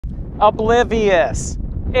oblivious,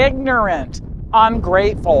 ignorant,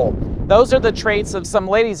 ungrateful. Those are the traits of some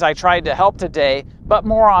ladies I tried to help today, but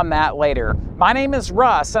more on that later. My name is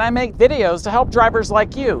Russ, and I make videos to help drivers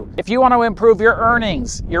like you. If you want to improve your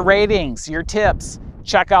earnings, your ratings, your tips,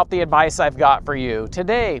 check out the advice I've got for you.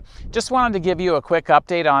 Today, just wanted to give you a quick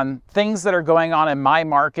update on things that are going on in my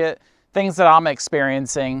market, things that I'm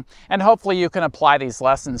experiencing, and hopefully you can apply these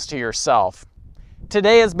lessons to yourself.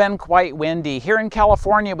 Today has been quite windy. Here in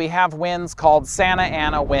California, we have winds called Santa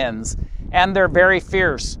Ana winds, and they're very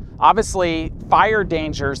fierce. Obviously, fire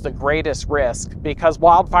danger is the greatest risk because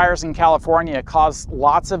wildfires in California cause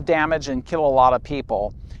lots of damage and kill a lot of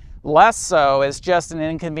people. Less so is just an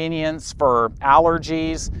inconvenience for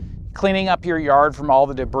allergies, cleaning up your yard from all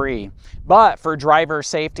the debris. But for driver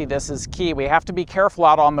safety, this is key. We have to be careful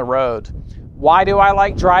out on the road. Why do I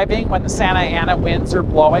like driving when the Santa Ana winds are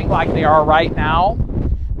blowing like they are right now?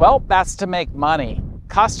 Well, that's to make money.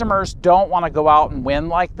 Customers don't want to go out and win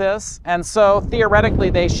like this, and so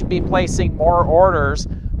theoretically they should be placing more orders,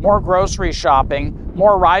 more grocery shopping,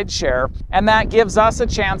 more rideshare, and that gives us a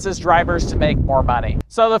chance as drivers to make more money.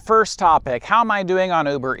 So the first topic, how am I doing on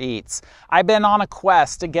UberEats? I've been on a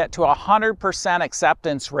quest to get to 100%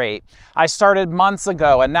 acceptance rate. I started months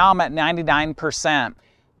ago and now I'm at 99%.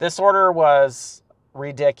 This order was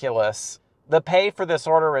ridiculous. The pay for this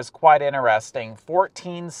order is quite interesting,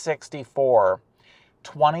 $14.64.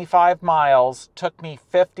 25 miles, took me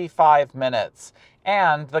 55 minutes,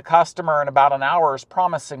 and the customer in about an hour is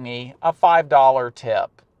promising me a $5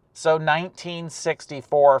 tip. So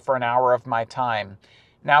 $19.64 for an hour of my time.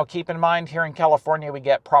 Now keep in mind, here in California we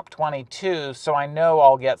get Prop 22, so I know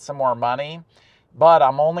I'll get some more money, but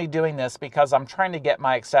I'm only doing this because I'm trying to get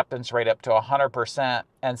my acceptance rate up to 100%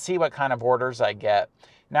 and see what kind of orders I get.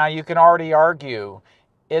 Now you can already argue,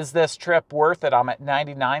 is this trip worth it? I'm at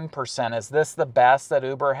 99%. Is this the best that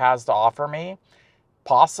Uber has to offer me?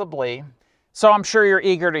 Possibly. So I'm sure you're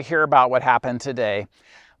eager to hear about what happened today.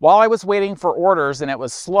 While I was waiting for orders and it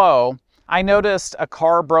was slow, I noticed a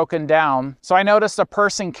car broken down. So I noticed a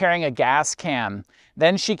person carrying a gas can.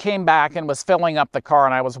 Then she came back and was filling up the car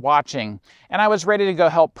and I was watching. And I was ready to go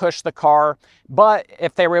help push the car. But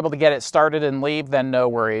if they were able to get it started and leave, then no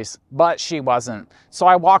worries. But she wasn't. So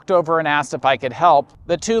I walked over and asked if I could help.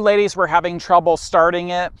 The two ladies were having trouble starting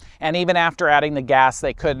it. And even after adding the gas,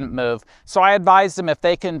 they couldn't move. So I advised them if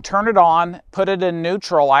they can turn it on, put it in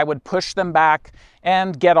neutral, I would push them back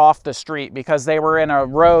and get off the street because they were in a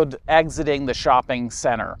road exiting the shopping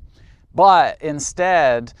center. But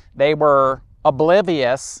instead, they were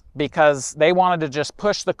oblivious because they wanted to just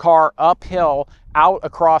push the car uphill out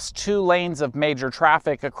across 2 lanes of major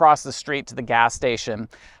traffic across the street to the gas station.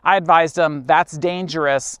 I advised them that's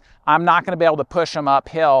dangerous. I'm not going to be able to push them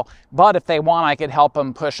uphill, but if they want, I could help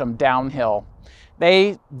them push them downhill.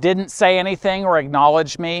 They didn't say anything or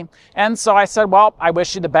acknowledge me, and so I said, well, I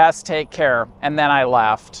wish you the best, take care, and then I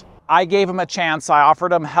left. I gave them a chance. I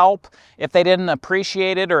offered them help. If they didn't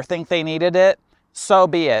appreciate it or think they needed it, so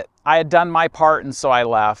be it. I had done my part and so I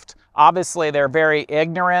left. Obviously, they're very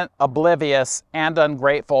ignorant, oblivious, and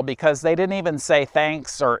ungrateful because they didn't even say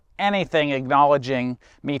thanks or anything acknowledging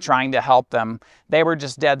me trying to help them. They were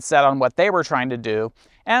just dead set on what they were trying to do,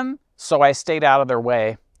 and so I stayed out of their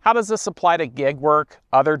way. How does this apply to gig work,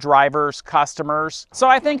 other drivers, customers? So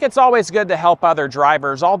I think it's always good to help other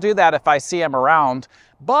drivers. I'll do that if I see them around.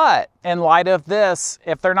 But in light of this,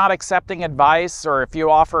 if they're not accepting advice or if you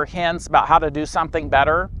offer hints about how to do something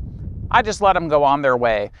better, I just let them go on their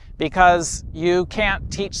way because you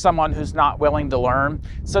can't teach someone who's not willing to learn.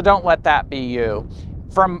 So don't let that be you.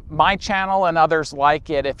 From my channel and others like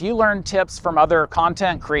it, if you learn tips from other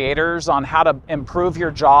content creators on how to improve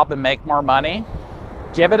your job and make more money,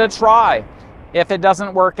 give it a try. If it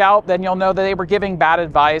doesn't work out, then you'll know that they were giving bad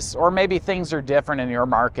advice or maybe things are different in your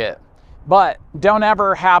market. But don't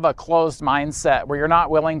ever have a closed mindset where you're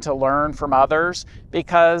not willing to learn from others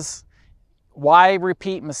because why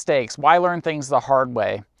repeat mistakes? Why learn things the hard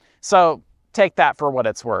way? So take that for what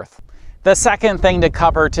it's worth. The second thing to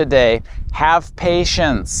cover today, have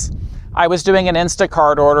patience. I was doing an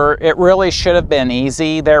Instacart order. It really should have been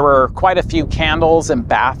easy. There were quite a few candles and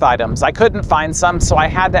bath items. I couldn't find some, so I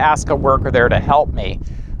had to ask a worker there to help me.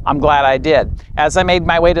 I'm glad I did. As I made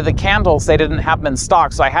my way to the candles, they didn't have them in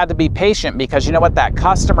stock, so I had to be patient because you know what? That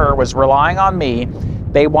customer was relying on me.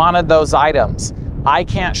 They wanted those items. I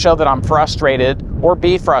can't show that I'm frustrated or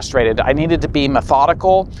be frustrated. I needed to be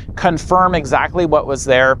methodical, confirm exactly what was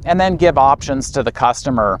there, and then give options to the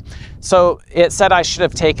customer. So it said I should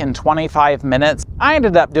have taken 25 minutes. I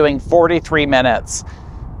ended up doing 43 minutes.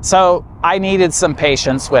 So I needed some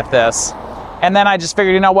patience with this. And then I just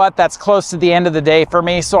figured, you know what, that's close to the end of the day for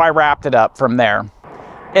me, so I wrapped it up from there.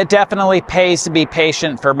 It definitely pays to be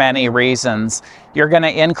patient for many reasons. You're going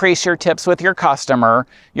to increase your tips with your customer.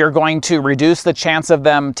 You're going to reduce the chance of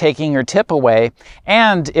them taking your tip away.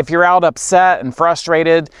 And if you're out upset and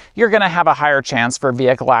frustrated, you're going to have a higher chance for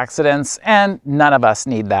vehicle accidents, and none of us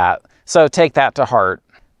need that. So take that to heart.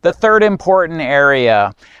 The third important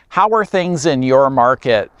area, how are things in your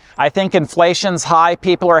market? I think inflation's high,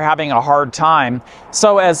 people are having a hard time.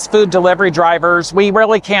 So as food delivery drivers, we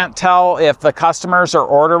really can't tell if the customers are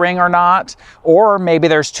ordering or not, or maybe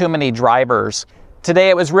there's too many drivers.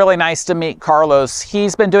 Today it was really nice to meet Carlos.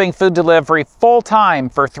 He's been doing food delivery full time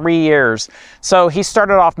for 3 years. So he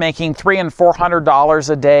started off making $300 and $400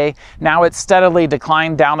 a day. Now it's steadily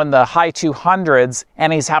declined down in the high 200s,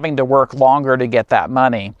 and he's having to work longer to get that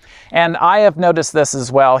money. And I have noticed this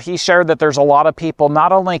as well. He shared that there's a lot of people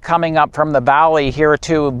not only coming up from the valley here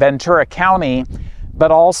to Ventura County, but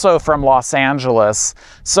also from Los Angeles.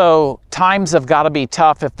 So times have got to be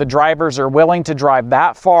tough if the drivers are willing to drive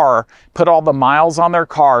that far, put all the miles on their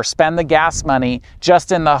car, spend the gas money,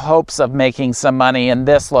 just in the hopes of making some money in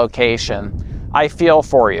this location. I feel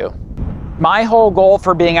for you. My whole goal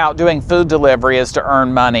for being out doing food delivery is to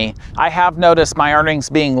earn money. I have noticed my earnings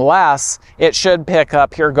being less. It should pick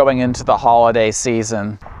up here going into the holiday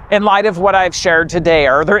season. In light of what I've shared today,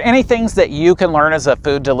 are there any things that you can learn as a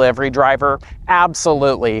food delivery driver?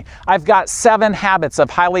 Absolutely. I've got 7 habits of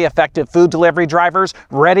highly effective food delivery drivers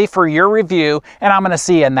ready for your review, and I'm going to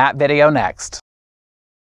see you in that video next.